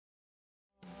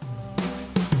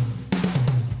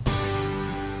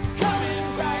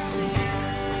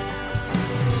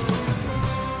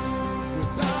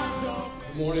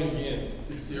morning again.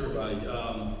 Good to see everybody.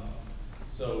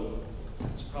 So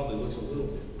this probably looks a little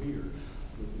bit weird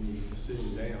with me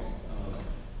sitting down.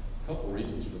 A couple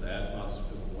reasons for that. It's not just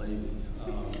because I'm lazy.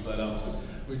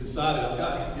 We decided, I've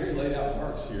got Gary laid out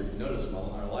marks here. If you notice,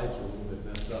 our lights are a little bit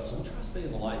messed up. So I'm trying to stay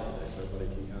in the light today so everybody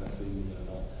can kind of see me and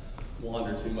I don't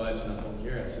wander too much. And I told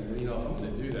Gary, I said, you know, if I'm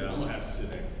going to do that, I'm going to have to sit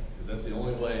down. Because that's the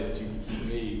only way that you can keep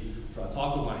me. I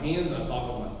talk with my hands and I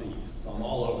talk with my feet. So I'm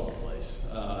all over the place.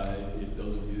 If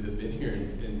those of you that have been here and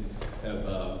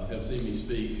have seen me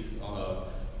speak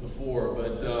before.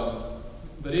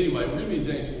 But anyway, we're going to be in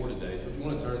James 4 today. So if you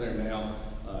want to turn there now,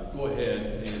 go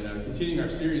ahead and continuing our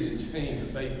series in James,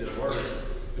 the faith that works.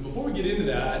 And before we get into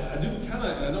that, I do kind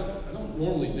of, and I don't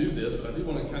normally do this, but I do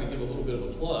want to kind of give a little bit of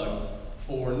a plug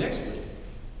for next week.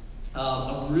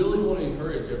 I really want to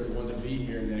encourage everyone to be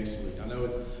here next week. I know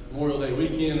it's Memorial Day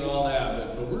weekend and all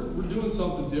that, but we're doing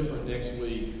something different next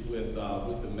week with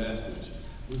the message.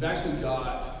 We've actually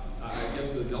got, I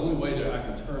guess the only way that I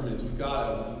can term it is we've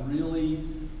got a really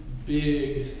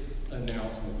big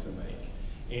announcement to make.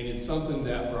 And it's something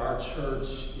that for our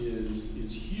church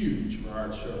is huge for our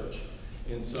church.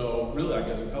 And so really, I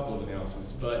guess a couple of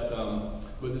announcements, but it's going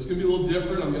to be a little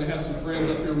different. I'm going to have some friends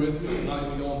up here with me. I'm not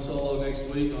going to be going solo next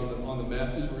week on the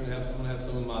message. We're going to have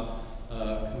some of my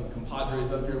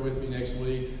compadres up here with me next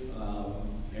week.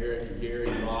 Eric, and Gary,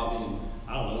 and Robbie, and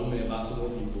I don't know, we may invite some more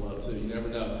people up too. You never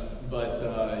know. But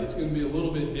it's going to be a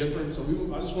little bit different. So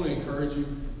I just want to encourage you.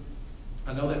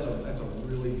 I know that's a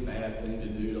really bad thing to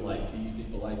do, to like tease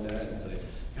people like that and say,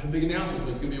 got a big announcement, but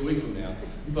it's going to be a week from now.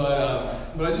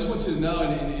 But I just want you to know,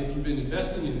 and if you've been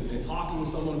investing and talking with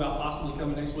someone about possibly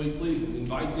coming next week, please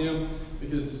invite them,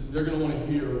 because they're going to want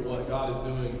to hear what God is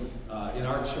doing in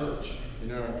our church,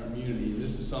 in our community. And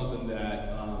this is something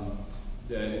that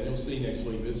and you'll see next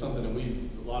week. This is something that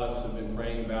a lot of us have been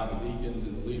praying about, the deacons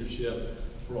and the leadership,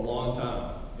 for a long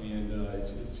time. And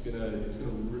it's going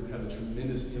to have a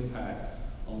tremendous impact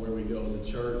on where we go as a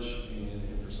church,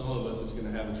 and for some of us, it's going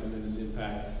to have a tremendous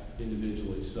impact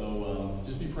individually. So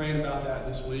just be praying about that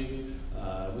this week.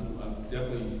 I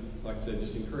definitely, like I said,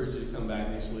 just encourage you to come back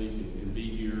next week and be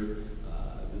here.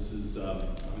 This is,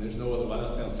 there's no other way.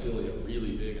 That sounds silly, a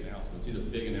really big announcement. It's either a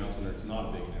big announcement or it's not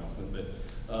a big announcement,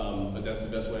 but that's the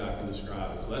best way I can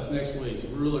describe it. So that's next week, so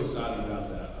we're really excited about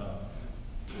that.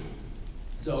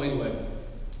 So anyway,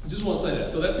 I just want to say that.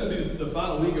 So that's going to be the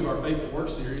final week of our Faith at Work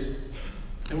series.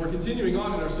 And we're continuing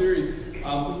on in our series.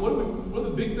 One of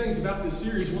the big things about this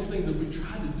series, one of the things that we've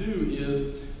tried to do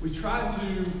is we try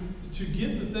to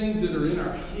get the things that are in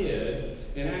our head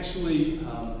and actually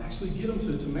get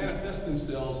them to manifest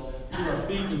themselves through our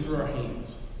feet and through our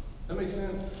hands. That makes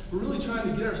sense? We're really trying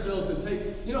to get ourselves to take,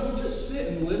 if we just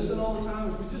sit and listen all the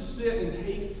time, if we just sit and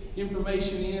take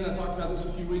information in, I talked about this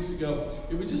a few weeks ago,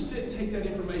 if we just sit and take that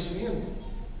information in,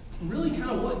 really kind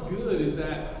of what good is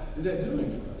that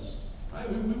doing for us? Right?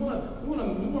 We want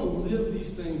to live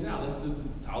these things out. That's the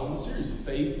title of the series,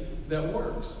 Faith That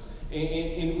Works.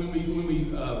 And when we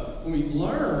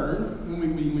learn,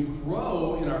 when we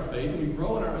grow in our faith, when we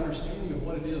grow in our understanding of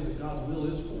what it is that God's will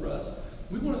is for us,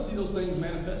 we want to see those things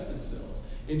manifest themselves.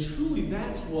 And truly,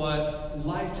 that's what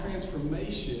life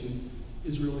transformation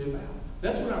is really about.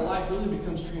 That's when our life really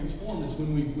becomes transformed, is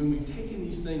when we've taken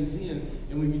these things in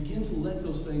and we begin to let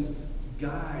those things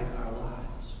guide our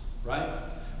lives, right?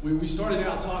 We started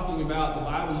out talking about the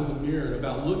Bible as a mirror, and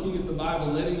about looking at the Bible,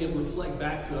 letting it reflect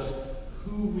back to us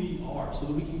who we are, so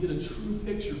that we can get a true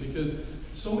picture, because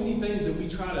so many things that we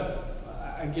try to,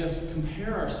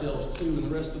 compare ourselves to in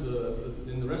the rest of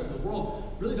the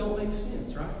world really don't make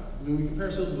sense, right? I mean, we compare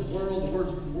ourselves to the world. The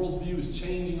world's view is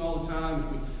changing all the time.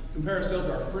 If we compare ourselves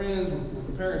to our friends, we're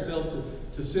comparing ourselves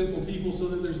to sinful people, so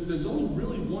that there's only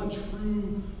really one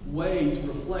true way to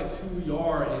reflect who we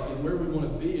are and where we want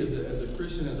to be as a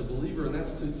Christian, as a believer, and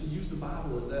that's to use the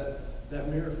Bible as that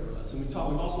mirror for us. And we've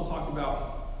also talked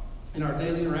about, in our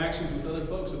daily interactions with other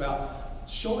folks, about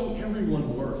showing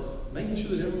everyone worth, making sure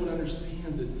that everyone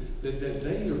understands that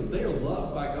they are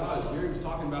loved by God, as Gary was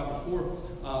talking about before.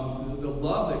 The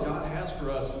love that God has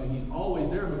for us, and He's always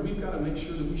there, but we've got to make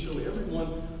sure that we show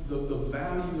everyone the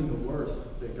value and the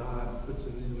worth that God puts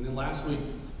in them. And then last week,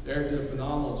 Eric did a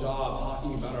phenomenal job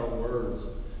talking about our words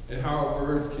and how our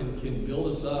words can build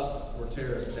us up or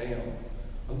tear us down.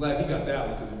 I'm glad he got that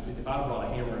one, because if I'd have brought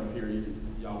a hammer up here,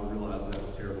 y'all would realize that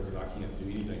was terrible, because I can't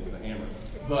do anything with a hammer.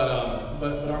 But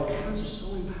our words are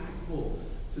so impactful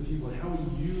to people, and how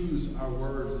we use our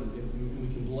words, and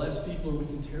we can bless people, and we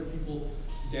can tear people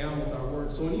down with our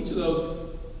words. So in each of those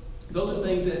are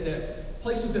things that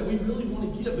places that we really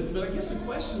want to get. But I guess the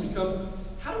question becomes,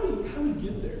 how do we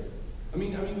get there? I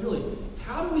mean, really,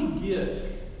 how do we get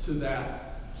to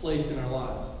that place in our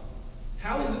lives?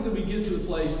 How is it that we get to the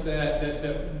place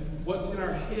that what's in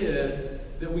our head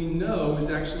that we know is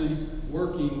actually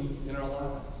working in our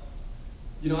lives?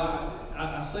 You know,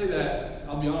 I say that,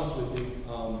 I'll be honest with you,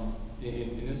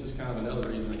 and this is kind of another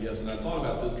reason, I guess, and I thought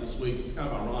about this week, so it's kind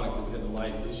of ironic that we had the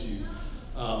light issue.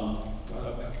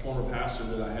 A former pastor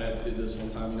that I had did this one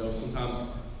time. You know, sometimes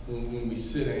when we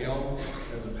sit down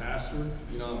as a pastor,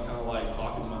 you know, I'm kind of like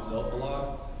talking to myself a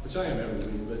lot, which I am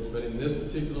every week, but in this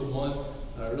particular one,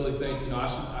 I really think, you know,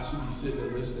 I should be sitting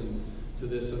and listening to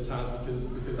this sometimes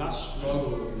because I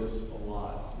struggle with this a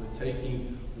lot, with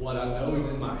taking what I know is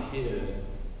in my head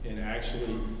and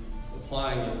actually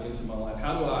applying it into my life.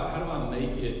 How do I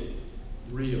make it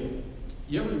real?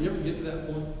 You ever get to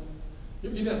that point? You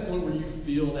ever get to that point where you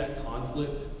feel that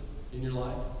conflict in your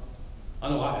life? I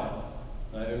know I have.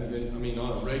 I mean,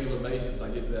 on a regular basis, I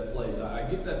get to that place. I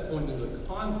get to that point, there's a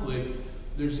conflict.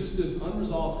 There's just this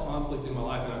unresolved conflict in my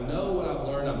life, and I know what I've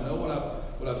learned. I know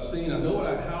what I've seen. I know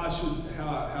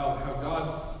how God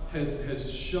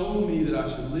has shown me that I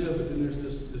should live. But then there's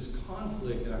this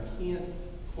conflict, and I can't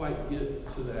quite get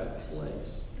to that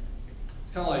place.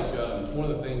 It's kind of like one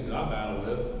of the things that I battle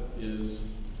with is,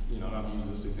 you know, and I've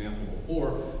used this example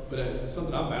before, but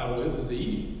something I battle with is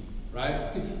eating,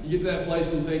 right? You get to that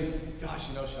place and you think, gosh,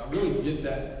 you know, should I really get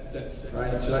that second,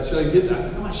 right? Should I get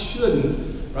that? No, I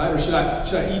shouldn't, right? Or should I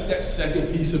eat that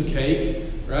second piece of cake,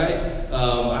 right?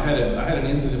 I had an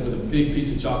incident with a big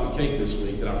piece of chocolate cake this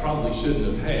week that I probably shouldn't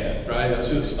have had, right? I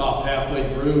should have stopped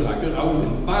halfway through, and I would have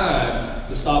been fine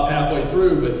to stop halfway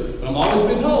through, but I'm always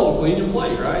been told, clean your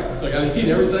plate, right? So I got to eat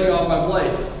everything off my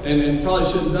plate, and probably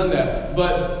shouldn't have done that.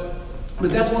 But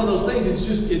that's one of those things.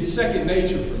 It's second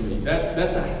nature for me. That's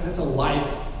a life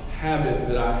habit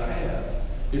that I have.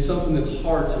 It's something that's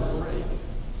hard to break.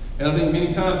 And I think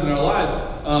many times in our lives,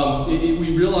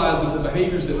 we realize that the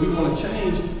behaviors that we want to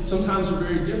change sometimes are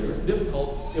very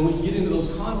difficult, and we get into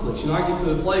those conflicts. You know, I get to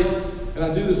the place, and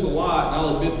I do this a lot, and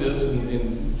I'll admit this,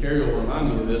 and Carrie will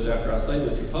remind me of this after I say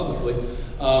this publicly.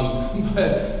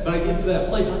 But I get to that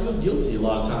place, I feel guilty a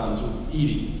lot of times with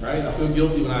eating, right? I feel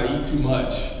guilty when I eat too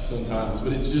much sometimes,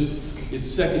 but it's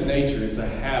second nature. It's a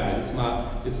habit.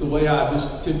 It's the way I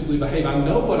just typically behave. I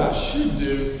know what I should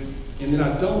do, and then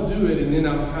I don't do it, and then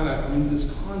I'm kind of in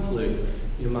this conflict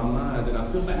in my mind, and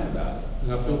I feel bad about it.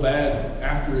 And I feel bad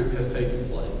after it has taken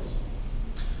place.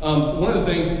 One of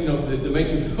the things, you know, that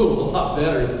makes me feel a lot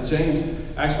better is that James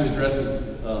actually addresses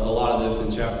a lot of this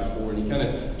in chapter 4,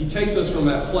 and he takes us from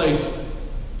that place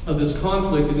of this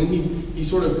conflict, and then he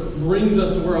sort of brings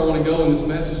us to where I want to go in this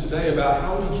message today about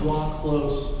how we draw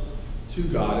close to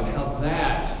God and how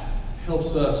that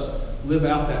helps us live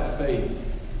out that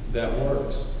faith that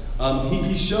works.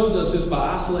 He shows us this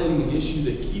by isolating an issue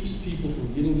that keeps people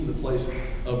from getting to the place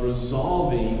of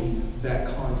resolving that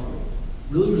conflict,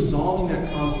 really resolving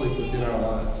that conflict within our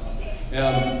lives.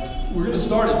 We're going to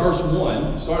start at verse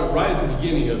 1, start right at the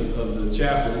beginning of the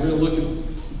chapter. We're going to look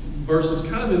at verses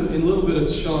kind of in a little bit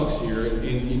of chunks here,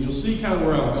 and you'll see kind of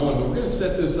where I'm going, but we're going to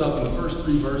set this up in the first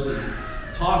 3 verses,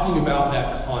 talking about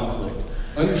that conflict,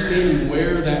 understanding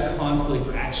where that conflict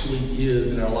actually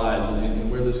is in our lives and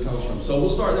where this comes from. So we'll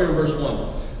start there in verse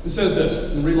 1. It says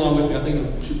this, and read along with me. I think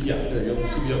it should, there you go.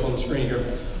 It should be up on the screen here.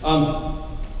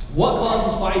 What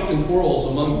causes fights and quarrels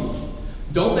among you?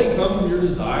 Don't they come from your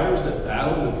desires that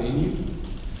battle within you?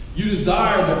 You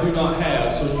desire but do not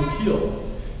have, so you kill.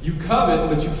 You covet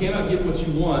but you cannot get what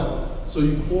you want, so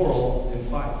you quarrel and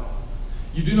fight.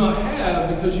 You do not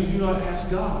have because you do not ask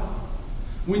God.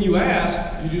 When you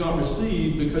ask, you do not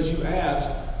receive because you ask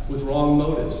with wrong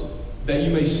motives, that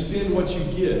you may spend what you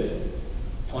get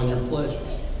on your pleasures.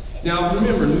 Now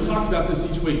remember, and we talked about this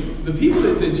each week, the people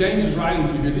that James is writing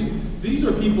to here, these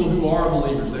are people who are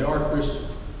believers, they are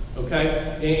Christians.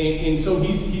 Okay? And so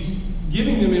he's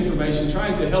giving them information,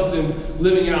 trying to help them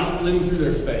living through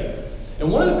their faith.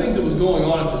 And one of the things that was going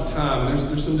on at this time, and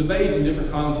there's some debate in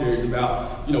different commentaries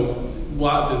about, you know,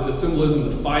 why the symbolism,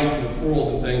 the fights and the quarrels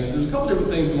and things, but there's a couple different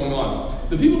things going on.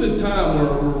 The people this time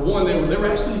were one, they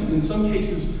were actually in some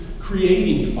cases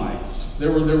creating fights.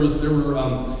 There were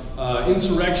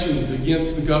insurrections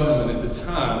against the government at the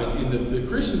time, and the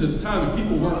Christians at the time, if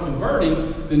people weren't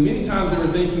converting, then many times they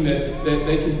were thinking that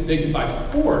they could by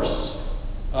force,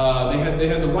 they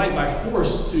had the right by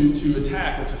force to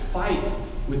attack or to fight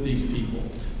with these people.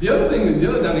 The other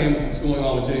dynamic that's going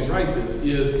on when James writes this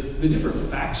is the different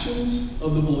factions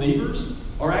of the believers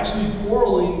are actually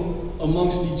quarreling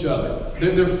amongst each other.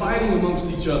 They're fighting amongst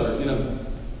each other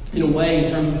in a way in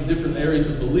terms of different areas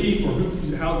of belief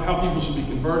or how people should be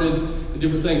converted and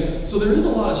different things. So there is a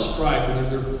lot of strife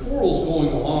and there are quarrels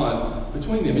going on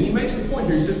between them. And he makes the point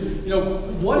here. He says,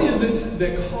 what is it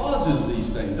that causes these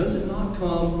things? Does it not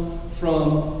come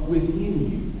from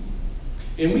within you?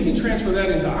 And we can transfer that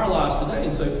into our lives today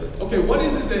and say, okay, what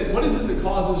is it that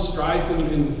causes strife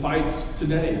and fights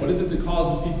today? What is it that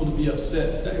causes people to be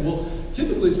upset today? Well,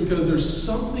 typically it's because there's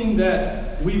something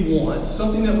that we want,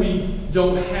 something that we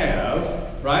don't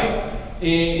have, right?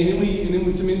 And then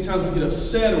we too many times we get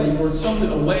upset, or it's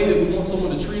a way that we want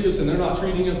someone to treat us and they're not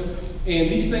treating us. And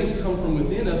these things come from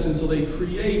within us, and so they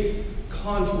create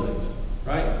conflict,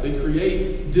 right? They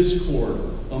create discord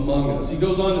among us. He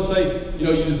goes on to say,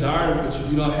 you desire but you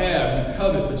do not have, you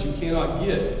covet but you cannot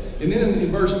get. And then in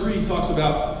verse 3 he talks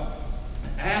about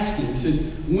asking. He says,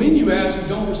 when you ask, you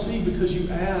don't receive because you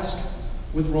ask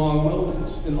with wrong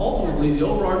motives. And ultimately, the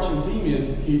overarching theme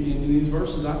in these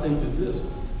verses, I think, is this: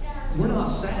 we're not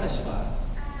satisfied.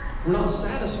 We're not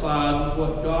satisfied with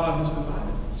what God has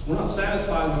provided us. We're not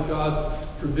satisfied with God's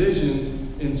provisions,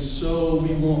 and so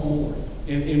we want more.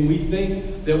 And we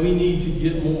think that we need to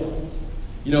get more.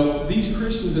 These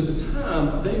Christians at the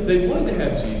time, they wanted to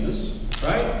have Jesus,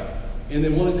 right? And they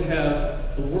wanted to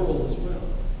have the world as well.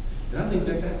 And I think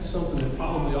that that's something that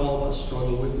probably all of us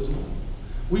struggle with as well.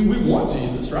 We want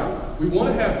Jesus, right? We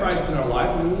want to have Christ in our life,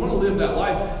 and we want to live that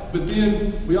life, but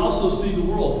then we also see the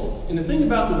world. And the thing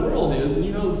about the world is, and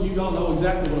you all know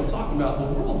exactly what I'm talking about,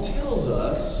 the world tells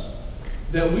us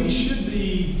that we should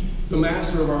be the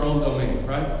master of our own domain,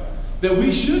 right? That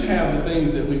we should have the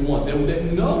things that we want,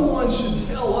 that no one should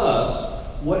tell us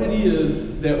what it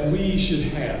is that we should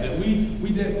have.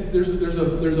 That there's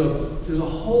a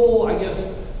whole, I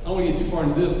guess, I don't want to get too far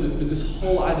into this, but this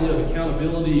whole idea of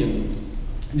accountability and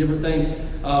different things.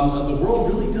 The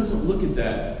world really doesn't look at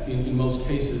that in most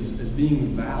cases as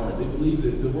being valid. They believe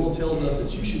that the world tells us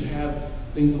that you should have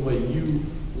things the way you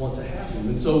want to have them.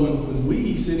 And so when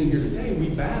we, sitting here today, we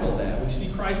battle that. We see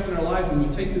Christ in our life, and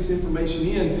we take this information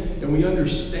in, and we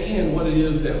understand what it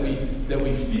is that we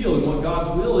feel and what God's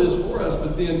will is for us,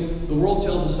 but then the world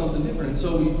tells us something different. And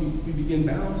so we begin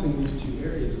balancing these two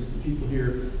areas as the people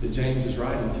here that James is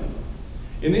writing to.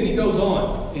 And then he goes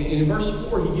on, and in verse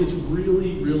 4, he gets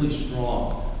really, really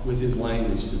strong with his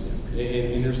language to them.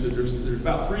 And there's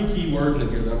about 3 key words in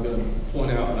here that I'm going to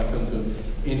point out when I come to them.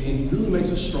 And he really makes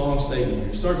a strong statement here.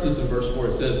 He starts this in verse 4.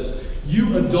 It says,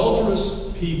 you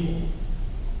adulterous people.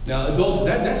 Now, adultery,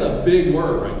 that's a big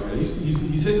word right there.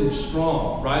 He's hitting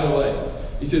strong right away.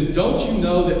 He says, don't you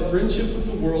know that friendship with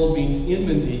the world means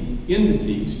enmity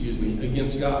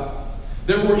against God?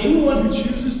 Therefore, anyone who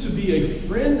chooses to be a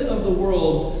friend of the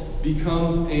world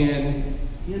becomes an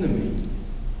enemy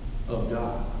of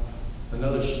God.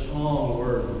 Another strong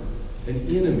word, an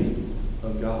enemy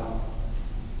of God.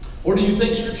 Or do you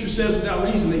think Scripture says without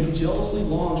reason that he jealously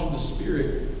longs for the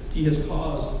Spirit he has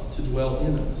caused to dwell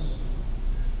in us?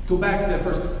 Go back to that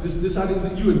first. This idea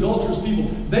that you adulterous people,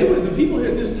 the people here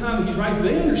at this time that he's writing to,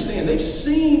 they understand. They've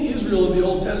seen Israel in the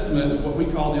Old Testament, what we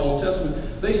call the Old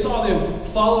Testament. They saw them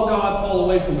follow God, fall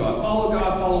away from God, follow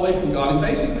God, fall away from God. And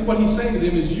basically what he's saying to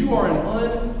them is, you are an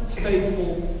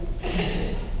unfaithful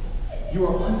people. You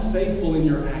are unfaithful in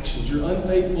your actions. You're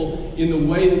unfaithful in the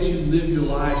way that you live your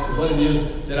lives to what it is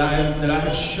that I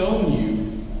have shown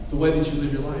you, the way that you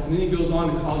live your life. And then he goes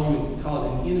on to call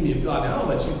it an enemy of God. Now, I don't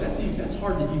know about you, that's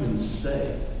hard to even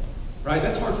say, right?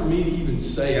 That's hard for me to even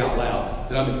say out loud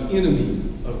that I'm an enemy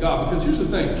of God. Because here's the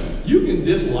thing. You can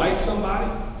dislike somebody,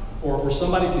 or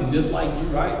somebody can dislike you,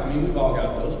 right? I mean, we've all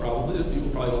got those probably. People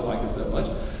probably don't like us that much.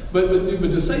 But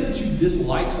to say that you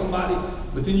dislike somebody,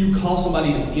 but then you call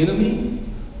somebody an enemy,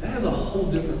 that has a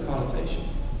whole different connotation.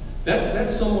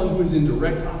 That's someone who is in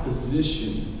direct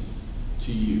opposition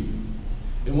to you.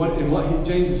 And what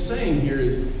James is saying here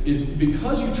is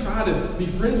because you try to be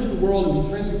friends with the world and be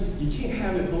friends with, you can't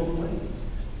have it both ways.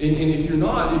 And if you're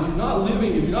not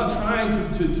trying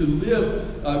to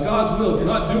live God's will, if you're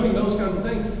not doing those kinds of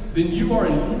things, then you are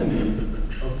an enemy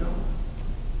of God.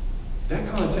 That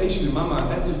connotation in my mind,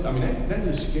 that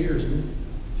just scares me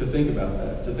to think about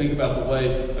that. To think about the way,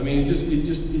 it amazes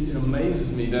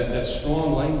me that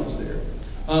strong language there.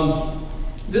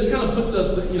 This kind of puts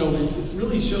us, it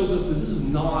really shows us that this is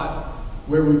not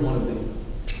where we want to be.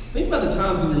 Think about the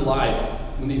times in your life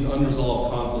when these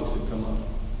unresolved conflicts have come up.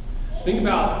 Think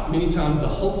about many times the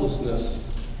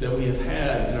hopelessness that we have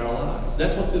had in our lives.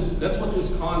 That's what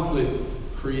this conflict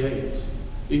creates.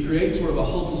 It creates sort of a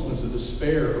hopelessness, a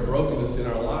despair, a brokenness in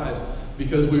our lives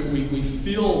because we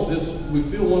feel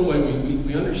one way,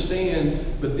 we understand,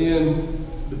 but then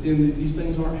these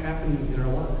things aren't happening in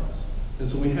our lives. And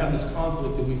so we have this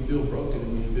conflict and we feel broken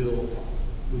and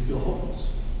we feel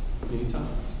hopeless many times.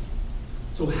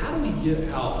 So how do we get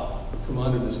out from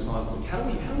under this conflict? How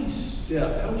do we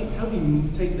step? How do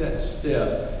we take that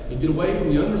step and get away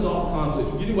from the unresolved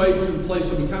conflict? We get away from the place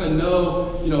that we kind of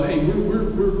know, hey,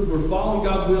 we're following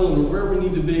God's will and we're where we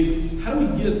need to be. How do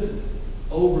we get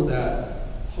over that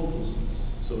hopelessness,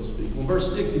 so to speak? Well, in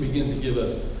verse 6, he begins to give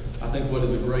us, I think, what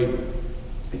is a great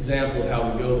example of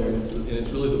how we go there. And it's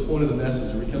really the point of the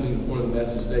message. We're coming to the point of the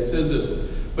message today. It says this,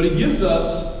 but he gives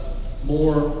us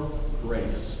more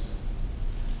grace.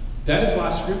 That is why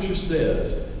Scripture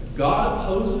says, God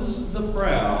opposes the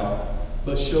proud,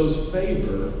 but shows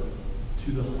favor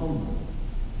to the humble.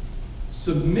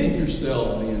 Submit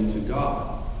yourselves then to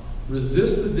God.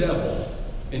 Resist the devil,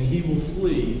 and he will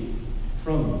flee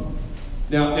from you.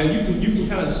 Now you can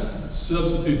kind of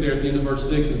substitute there at the end of verse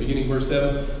 6 and beginning of verse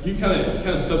 7. You kind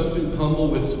of substitute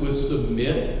humble with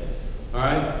submit. All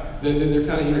right? Then they're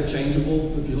kind of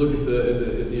interchangeable if you look at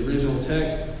the original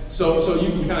text. So you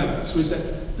can kind of switch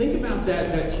that. Think about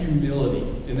that humility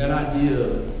and that idea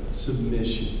of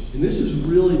submission. And this is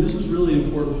really an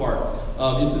important part.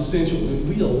 It's essential. When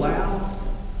we allow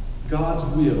God's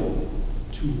will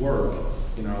to work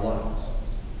in our lives.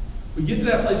 We get to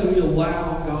that place and we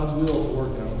allow God's will to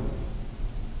work in our lives.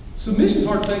 Submission's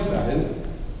hard to think about, isn't it?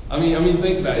 I mean,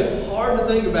 think about it. It's hard to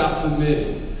think about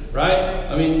submitting, right?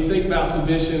 I mean, you think about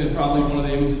submission, and probably one of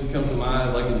the images that comes to mind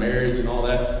is like in marriage and all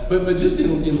that. But just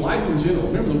in life in general,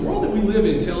 remember, the world that we live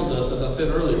in tells us, as I said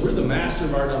earlier, we're the master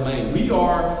of our domain. We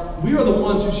are the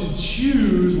ones who should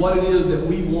choose what it is that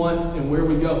we want and where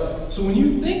we go. So when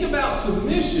you think about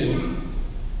submission,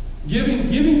 giving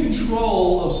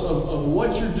control of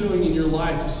what you're doing in your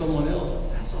life to someone else,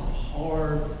 that's a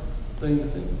hard thing to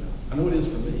think about. I know it is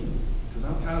for me, because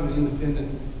I'm kind of an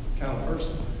independent kind of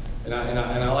person. And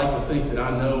I like to think that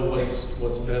I know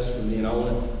what's best for me, and I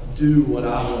want to do what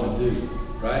I want to do,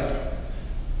 right?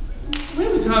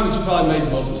 When's the time that you probably made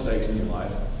the most mistakes in your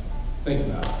life? Think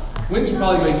about it. When did you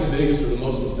probably make the biggest or the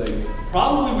most mistakes?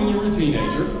 Probably when you were a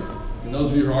teenager. And those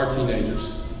of you who are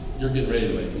teenagers, you're getting ready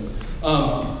to make them.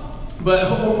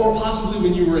 Or possibly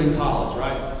when you were in college,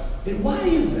 right? And why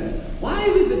is that? Why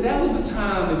is it that was the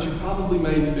time that you probably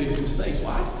made the biggest mistakes?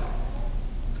 Why?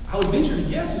 I would venture to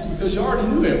guess it's because you already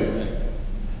knew everything,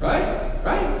 right?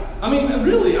 Right? I mean,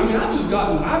 really, I've just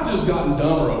gotten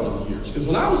dumber over the years. Because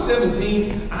when I was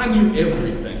 17, I knew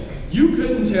everything. You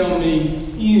couldn't tell me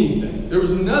anything. There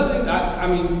was nothing.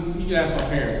 You can ask my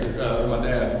parents or my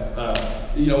dad.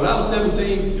 When I was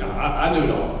 17, I knew it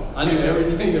all. I knew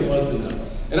everything there was to know.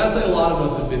 And I'd say a lot of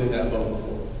us have been in that boat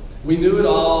before. We knew it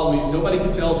all. Nobody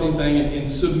could tell us anything. And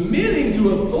submitting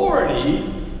to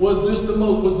authority was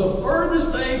the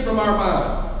furthest thing from our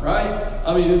mind, right?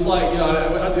 I mean, it's like,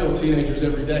 I deal with teenagers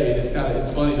every day, and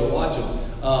it's funny to watch them.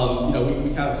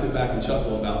 We kind of sit back and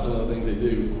chuckle about some of the things they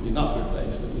do. Not to their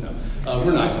face, but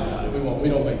we're nice about it. We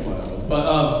don't make fun of them.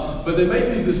 But they make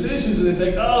these decisions and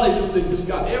they think, they just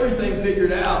got everything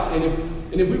figured out. And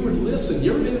if we would listen,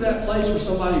 you ever been to that place where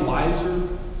somebody wiser,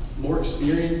 more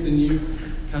experienced than you,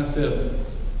 kind of said,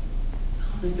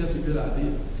 I don't think that's a good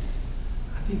idea.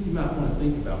 I think you might want to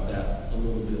think about that a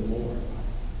little bit more.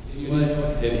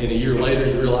 And a year later,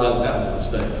 you realize that was a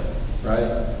mistake,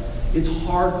 right? It's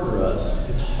hard for us.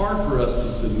 It's hard for us to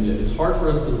submit. It's hard for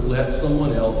us to let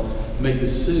someone else make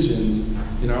decisions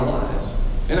in our lives.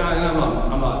 And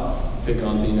I'm not picking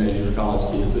on teenagers or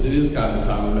college kids, but it is kind of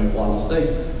the time we make a lot of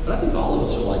mistakes. But I think all of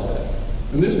us are like that.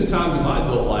 And there's been times in my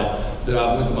adult life that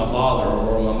I went to my father,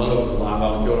 or when my mother was alive,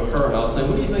 I would go to her and I would say,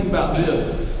 what do you think about this?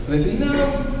 And they say,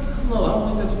 I don't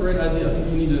think that's a great idea. I think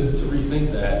you need to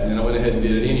rethink that. And then I went ahead and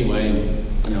did it anyway.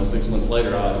 And 6 months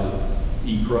later, I would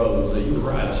eat crow and say, you were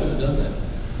right, I should have done that.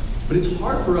 But it's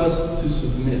hard for us to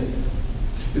submit.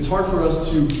 It's hard for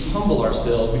us to humble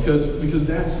ourselves because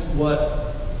that's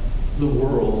what the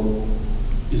world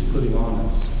is putting on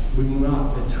us.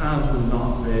 At times we're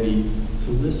not ready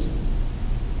to listen.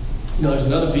 There's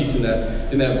another piece in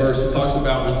that verse that talks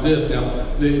about resist. Now,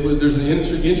 there's an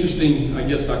interesting,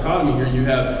 dichotomy here. You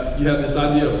have this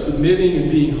idea of submitting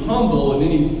and being humble, and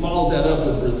then he follows that up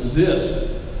with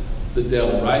resist the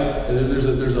devil, right? And there's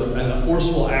a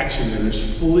forceful action there.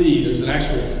 There's flee. There's an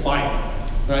actual fight,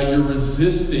 right? You're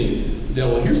resisting the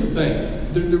devil. Here's the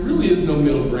thing. There really is no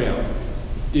middle ground.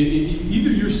 Either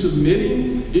you're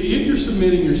submitting, if you're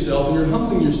submitting yourself and you're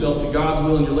humbling yourself to God's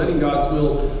will and you're letting God's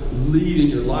will lead in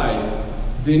your life,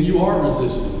 then you are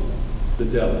resisting the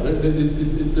devil.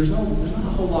 There's not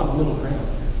a whole lot of middle ground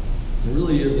here. There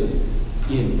really isn't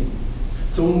any.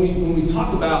 So when we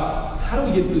talk about how do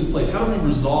we get to this place, how do we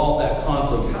resolve that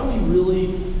conflict, how do we really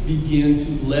begin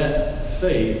to let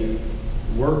faith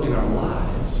work in our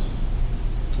lives,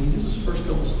 he gives us the first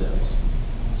couple steps.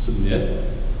 submit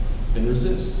and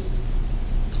resist.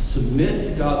 Submit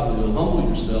to God's will, humble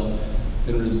yourself,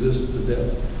 and resist the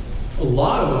devil. A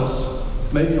lot of us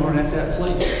maybe aren't at that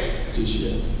place just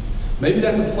yet. Maybe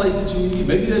that's a place that you need.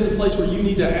 Maybe there's a place where you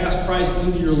need to ask Christ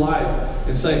into your life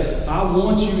and say, I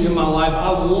want you in my life.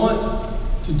 I want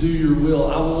to do your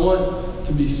will. I want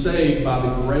to be saved by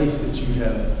the grace that you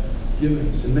have given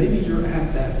us. And maybe you're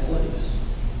at that place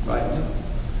right now.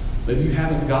 Maybe you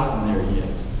haven't gotten there yet,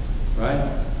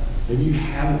 right? Maybe you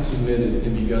haven't submitted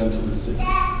and begun to resist.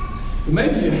 But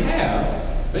maybe you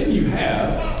have, and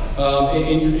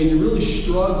you're really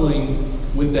struggling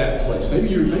with that place. Maybe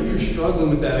you're struggling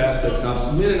with that aspect. And I've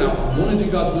submitted, and I want to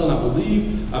do God's will, and I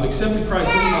believe I've accepted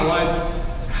Christ into my life.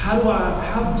 How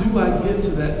do I get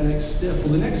to that next step? Well,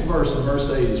 the next verse, in verse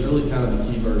 8, is really kind of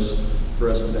the key verse for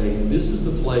us today. And this is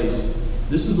the place,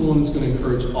 this is the one that's going to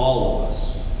encourage all of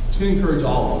us. It's going to encourage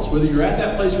all of us. Whether you're at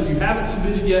that place where you haven't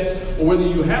submitted yet, or whether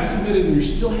you have submitted and you're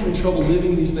still having trouble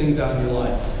living these things out in your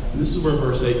life. And this is where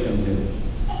verse 8 comes in.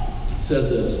 It says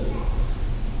this,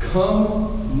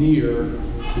 come near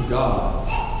to God,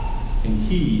 and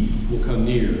he will come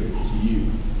near to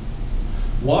you.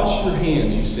 Wash your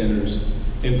hands, you sinners,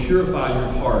 and purify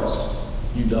your hearts,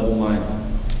 you double-minded.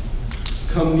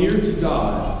 Come near to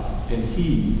God, and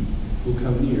he will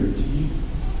come near to you.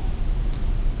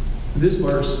 This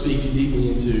verse speaks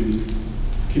deeply into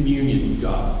communion with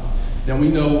God. Now we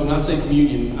know, when I say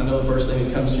communion, I know the first thing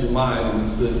that comes to your mind, and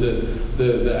it's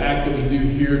the act that we do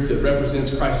here that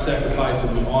represents Christ's sacrifice,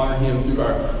 and we honor him through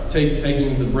our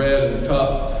taking the bread and the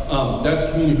cup. That's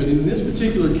communion. But in this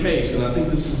particular case, and I think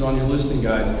this is on your listening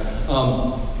guides,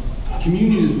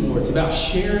 communion is more. It's about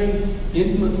sharing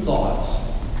intimate thoughts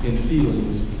and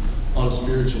feelings on a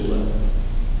spiritual level.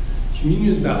 Communion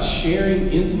is about sharing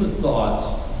intimate thoughts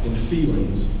and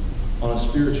feelings on a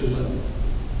spiritual level.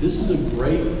 This is a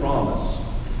great promise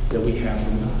that we have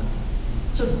from God.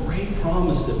 It's a great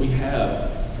promise that we have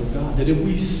from God. That if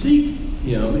we seek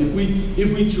him,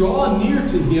 if we draw near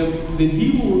to him, then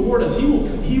he will reward us.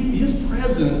 His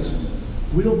presence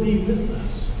will be with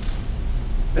us.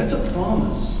 That's a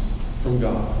promise from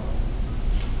God.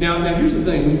 Now here's the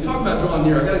thing. When we talk about drawing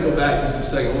near, I got to go back just a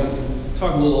second. I want to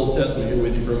talk a little Old Testament here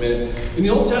with you for a minute. In the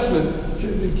Old Testament,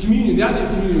 communion, the idea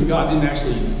of communion with God didn't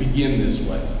actually begin this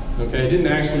way. Okay, it didn't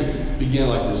actually begin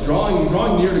like this.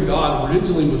 Drawing near to God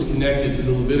originally was connected to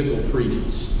the Levitical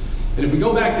priests. And if we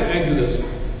go back to Exodus,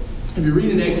 if you read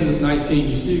in Exodus 19,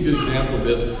 you see a good example of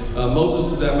this.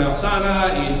 Moses is at Mount Sinai,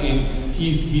 and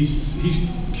he's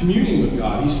communing with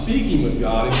God. He's speaking with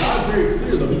God, and God is very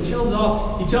clear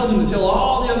though. He tells him to tell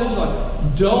all the other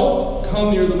Israelites, don't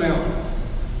come near the mountain.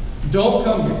 Don't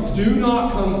come here. Do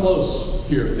not come close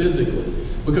here physically.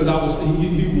 Because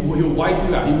he'll wipe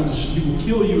you out. He will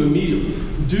kill you immediately.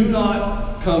 Do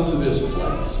not come to this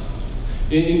place.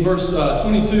 In verse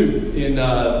 22, in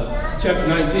chapter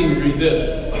 19, we read this.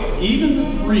 Even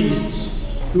the priests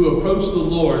who approach the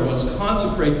Lord must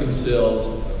consecrate themselves,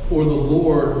 or the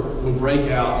Lord will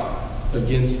break out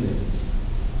against them.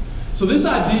 So this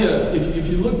idea, if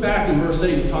you look back in verse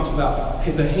 8, it talks about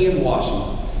the hand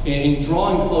washing and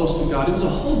drawing close to God. It was a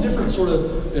whole different sort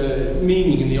of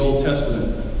meaning in the Old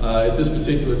Testament at this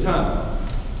particular time.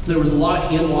 There was a lot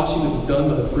of hand washing that was done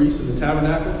by the priests in the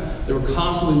tabernacle. They were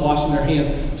constantly washing their hands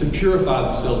to purify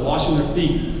themselves, washing their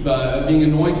feet, being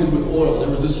anointed with oil. There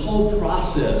was this whole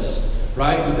process,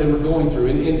 right, that they were going through.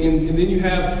 And then you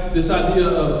have this idea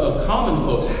of common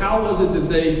folks. How was it that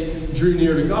they drew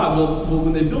near to God? Well,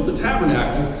 when they built the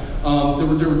tabernacle,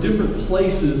 there were different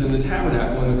places in the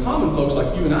tabernacle. And the common folks,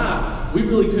 like you and I, we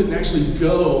really couldn't actually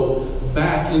go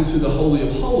back into the Holy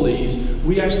of Holies.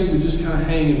 We actually would just kind of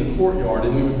hang in the courtyard,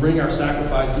 and we would bring our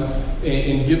sacrifices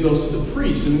and give those to the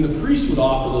priests. And then the priests would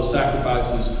offer those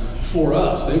sacrifices for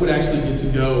us. They would actually get to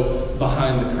go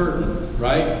behind the curtain,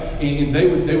 right? And they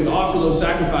would offer those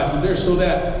sacrifices there, so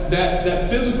that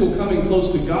physical coming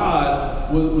close to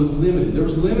God was limited. There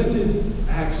was limited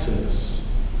access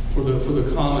for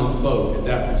the common folk at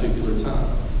that particular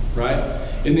time, right?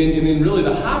 And then really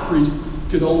the high priest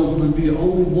would be the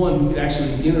only one who could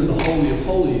actually enter the Holy of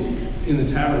Holies in the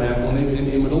tabernacle,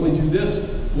 and would only do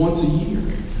this once a year.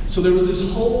 So there was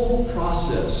this whole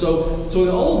process. So in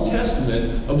the Old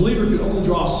Testament, a believer could only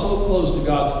draw so close to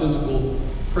God's physical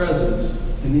presence,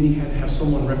 and then he had to have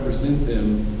someone represent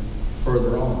them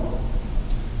further on.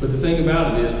 But the thing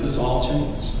about it is, this all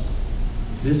changed.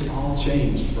 This all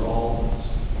changed for all of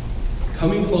us.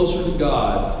 Coming closer to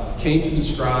God came to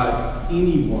describe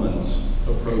anyone's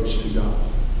approach to God.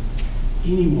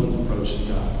 Anyone's approach to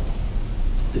God.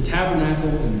 The tabernacle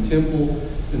and the temple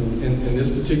and this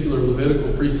particular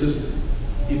Levitical priestess,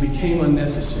 it became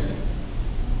unnecessary.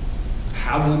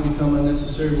 How did it become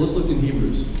unnecessary? Well, let's look in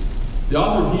Hebrews. The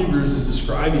author of Hebrews is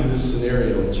describing this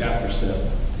scenario in chapter 7.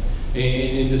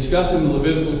 And in discussing the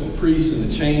Levitical priests and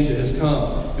the change that has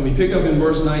come. And we pick up in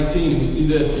verse 19 and we see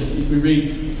this. We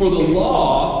read, "For the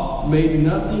law made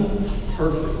nothing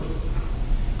perfect,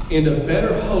 and a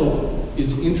better hope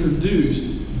is introduced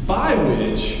by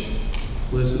which,"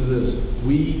 listen to this,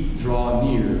 "we draw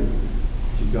near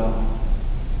to God."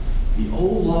 The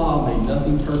old law made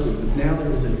nothing perfect, but now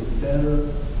there is a better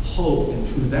hope, and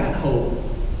through that hope,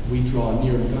 we draw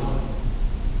near to God.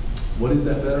 What is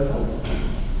that better hope?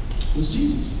 It was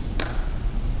Jesus.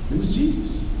 It was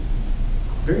Jesus.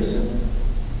 Very simple.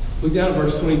 Look down at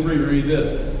verse 23, we read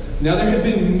this. "Now there have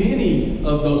been many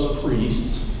of those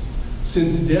priests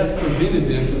since death prevented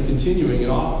them from continuing in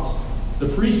office." The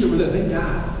priests that were there, they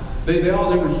died. They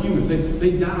were humans.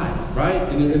 They died, right?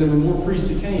 And there were more priests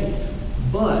that came.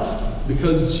 But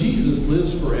because Jesus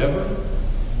lives forever,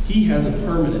 he has a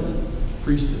permanent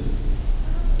priesthood.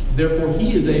 Therefore,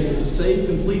 he is able to save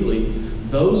completely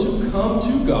those who come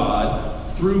to God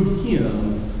through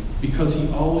him, because he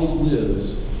always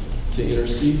lives to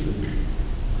intercede for them.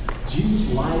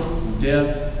 Jesus' life,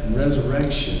 death, and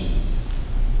resurrection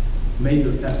made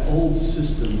that old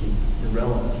system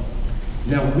irrelevant.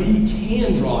 Now we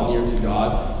can draw near to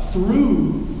God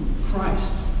through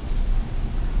Christ.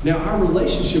 Now our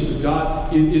relationship with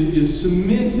God is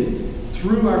cemented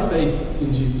through our faith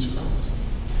in Jesus Christ.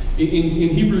 In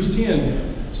Hebrews 10,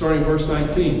 starting verse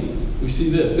 19, we see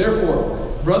this. "Therefore,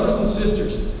 brothers and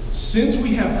sisters, since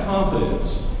we have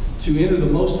confidence to enter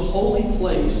the most holy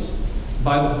place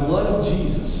by the blood of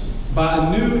Jesus, by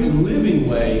a new and living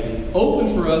way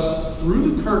opened for us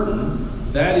through the curtain,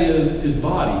 that is, his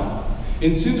body,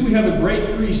 and since we have a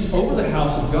great priest over the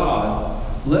house of God,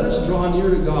 let us draw near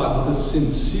to God with a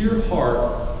sincere heart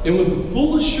and with the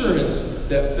full assurance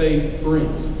that faith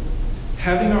brings,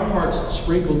 having our hearts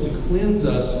sprinkled to cleanse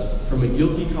us from a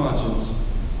guilty conscience,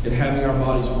 and having our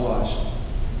bodies washed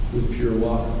with pure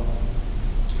water."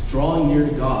 Drawing near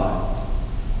to God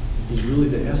is really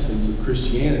the essence of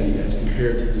Christianity as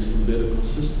compared to this Levitical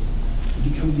system.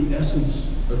 It becomes the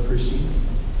essence of Christianity.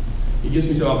 It gets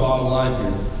me to our bottom line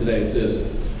here today. It's this.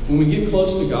 When we get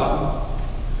close to God,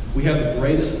 we have the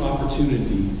greatest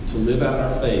opportunity to live out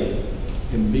our faith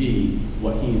and be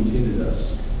what he intended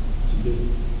us to be.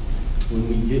 When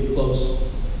we get close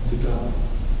to God.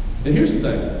 And here's the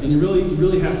thing, and you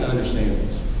really have to understand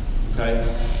this, okay?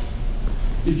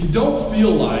 If you don't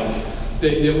feel like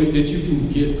that you can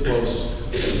get close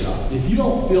to God, if you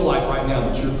don't feel like right now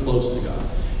that you're close to God,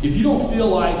 if you don't feel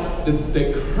like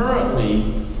that currently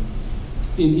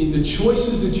in the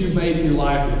choices that you've made in your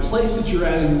life, or the place that you're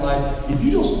at in your life, if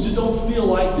you just don't feel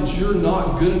like that you're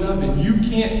not good enough and you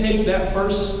can't take that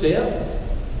first step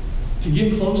to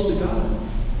get close to God,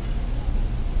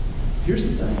 here's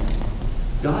the thing.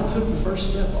 God took the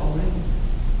first step already.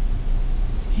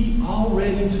 He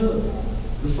already took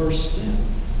the first step.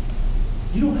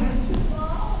 You don't have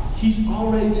to. He's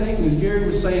already taken. As Gary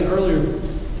was saying earlier,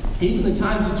 even the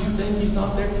times that you think he's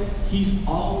not there, he's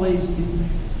always in there.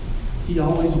 He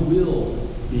always will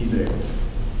be there.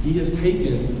 He has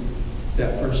taken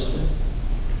that first step.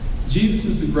 Jesus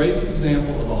is the greatest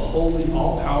example of a holy,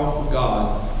 all-powerful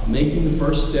God making the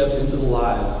first steps into the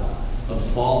lives of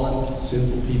fallen,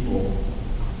 sinful people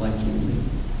like you and me.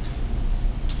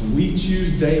 And we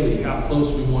choose daily how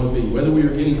close we want to be, whether we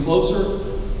are getting closer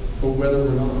or whether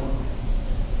we're not.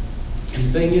 And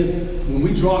the thing is, when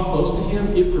we draw close to him,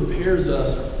 it prepares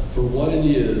us for what it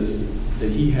is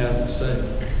that he has to say.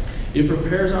 It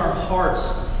prepares our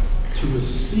hearts to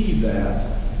receive that,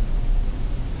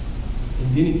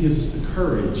 and then it gives us the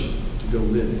courage to go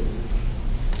live it.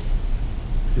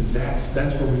 Because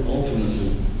that's where we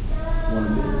ultimately want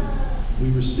to be.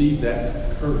 We receive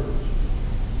that courage.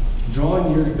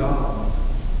 Drawing near to God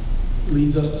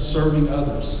leads us to serving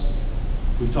others.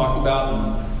 We've talked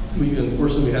about,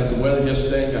 unfortunately we had some weather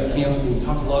yesterday and got canceled. We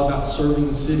talked a lot about serving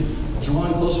the city.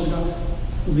 Drawing closer to God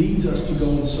leads us to go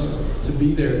and serve, to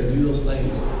be there, to do those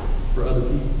things for other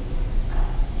people.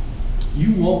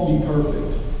 You won't be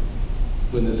perfect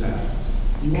when this happens.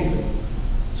 You won't be.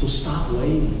 So stop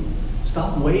waiting.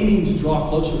 Stop waiting to draw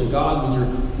closer to God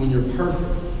when you're perfect.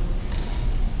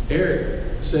 Eric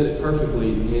said it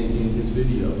perfectly in his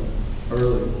video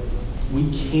earlier. We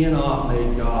cannot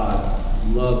make God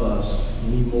love us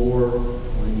any more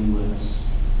or any less.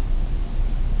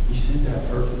 He said that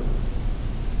perfectly.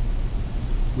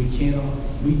 We cannot.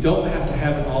 We don't have to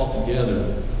have it all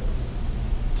together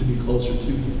to be closer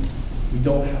to him. We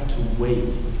don't have to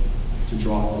wait to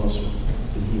draw closer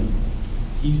to him.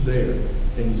 He's there,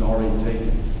 and he's already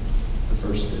taken the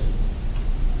first step.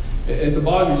 At the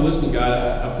bottom of your listening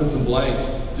guide, I put some blanks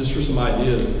just for some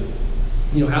ideas.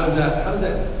 How does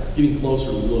that getting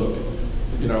closer look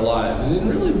in our lives? And then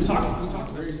really, we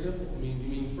talked very simple. I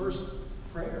mean, first,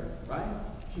 prayer, right?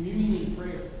 Communion and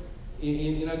prayer.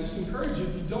 And I just encourage you,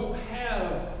 if you don't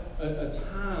have a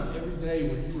time every day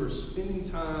when you are spending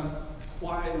time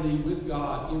quietly with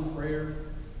God in prayer,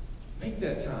 make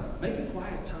that time. Make a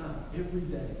quiet time every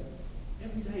day.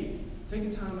 Every day. Take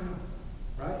a time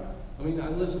out, right? I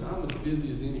mean, listen, I'm as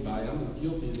busy as anybody. I'm as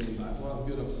guilty as anybody. So I'm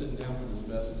good. I'm sitting down for this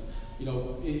message.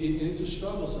 It's a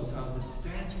struggle sometimes,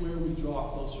 but that's where we draw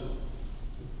closer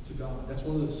to God. That's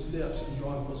one of the steps in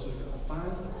drawing closer to God. Find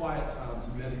a quiet time to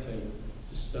meditate,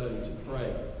 to study, to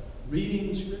pray. Reading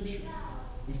the Scripture.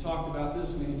 We've talked about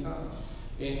this many times.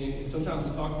 And sometimes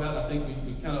we talk about it, I think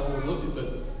we kind of overlook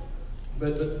it,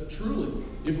 but truly,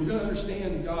 if we're going to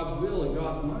understand God's will and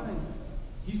God's mind,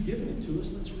 He's given it to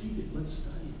us. Let's read it. Let's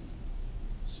study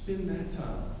it. Spend that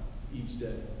time each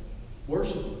day.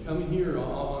 Worship. Coming here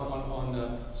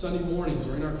on Sunday mornings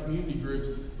or in our community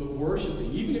groups, but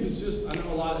worshiping. Even if it's just, I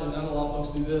know not a lot of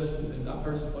folks do this, and I've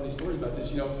heard some funny stories about this,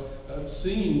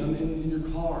 singing in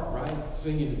your car, right?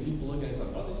 Singing, and people looking at it, it's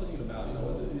like, what are they singing about?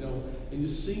 And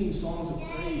just singing songs of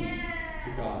praise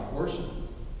to God. Worshiping.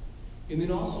 And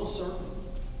then also serving.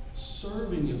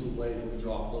 Serving is a way that we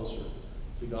draw closer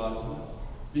to God as well.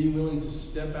 Being willing to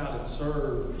step out and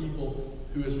serve people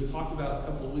who, as we talked about a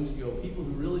couple of weeks ago, people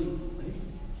who really maybe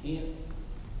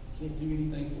can't do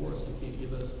anything for us and can't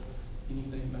give us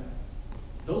anything back.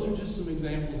 Those are just some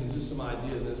examples and just some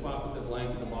ideas. That's why I put that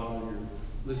blank at the bottom of your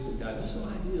listening guide. Just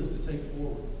some ideas to take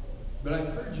forward. But I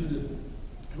encourage you to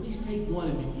at least take one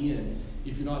and begin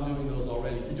if you're not doing those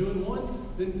already. If you're doing one,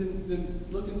 then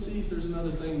look and see if there's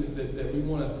another thing that we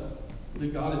want to,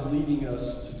 that God is leading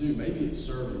us to do. Maybe it's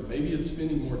serving. Maybe it's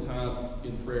spending more time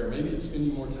in prayer. Maybe it's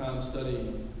spending more time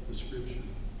studying the Scripture.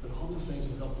 But all these things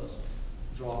will help us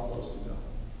draw close to God.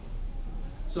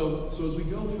 So as we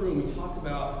go through and we talk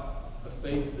about a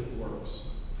faith that works,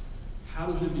 how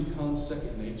does it become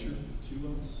second nature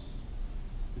to us?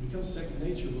 It becomes second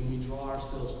nature when we draw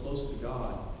ourselves close to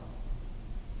God,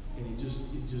 and it just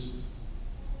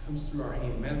comes through our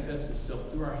hand, manifests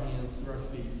itself through our hands, through our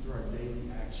feet, through our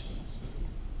daily actions,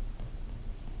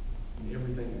 in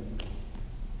everything that we do.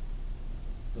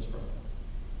 Let's pray.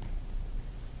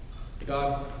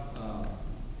 God,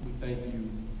 we thank you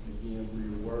again for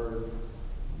your word.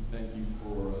 We thank you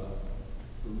for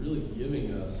really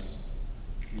giving us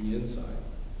the insight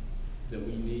that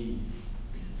we need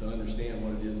to understand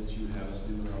what it is that you would have us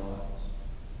do in our lives.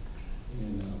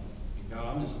 And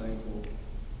God, I'm just thankful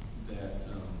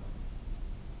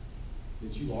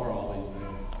that you are always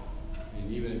there.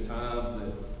 And even at times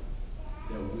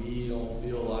that we don't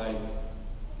feel like,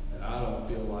 that I don't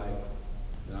feel like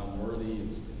that I'm worthy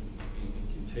and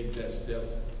can take that step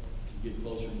to get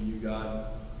closer to you, God.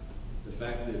 The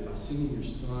fact that by sending your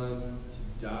Son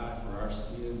to die for our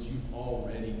sins, you've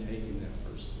already taken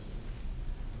that first step.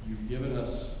 You've given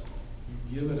us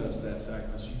that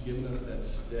sacrifice. You've given us that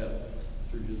step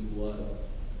through his blood,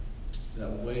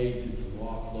 that way to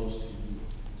draw close to you,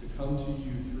 to come to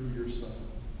you through your Son.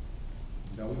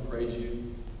 God, we praise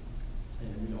you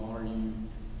and we honor you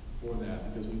for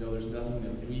that, because we know there's nothing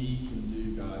that we can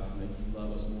do, God, to make you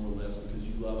love us more or less, because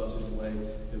you love us in a way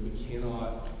that we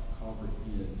cannot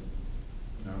comprehend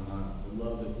in our minds, a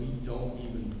love that we don't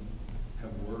even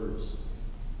have words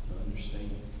to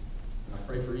understand. And I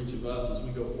pray for each of us as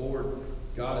we go forward,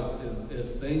 God,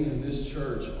 as things in this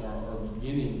church are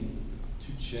beginning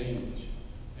to change,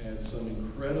 as some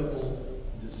incredible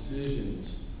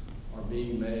decisions are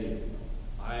being made,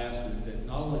 I ask that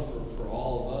not only for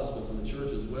all of us, but for the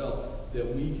church as well,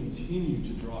 that we continue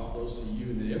to draw close to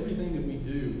you, and that everything that we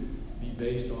do be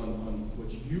based on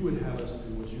what you would have us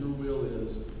do, what your will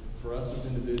is for us as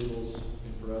individuals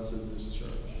and for us as this church.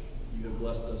 You have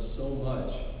blessed us so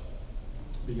much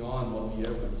beyond what we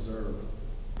ever deserve,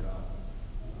 God.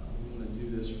 We want to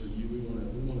do this for you. We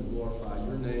want to glorify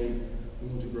your name. We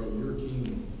want to grow your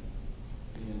kingdom.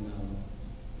 And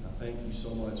I thank you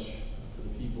so much for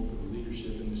the people, for the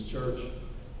leadership in this church.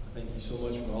 I thank you so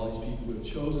much for all these people who have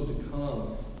chosen to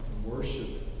come and worship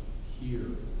here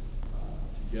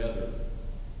together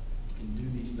and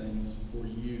do these things for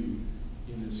you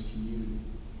in this community.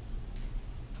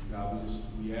 God,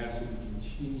 we ask that you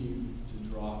continue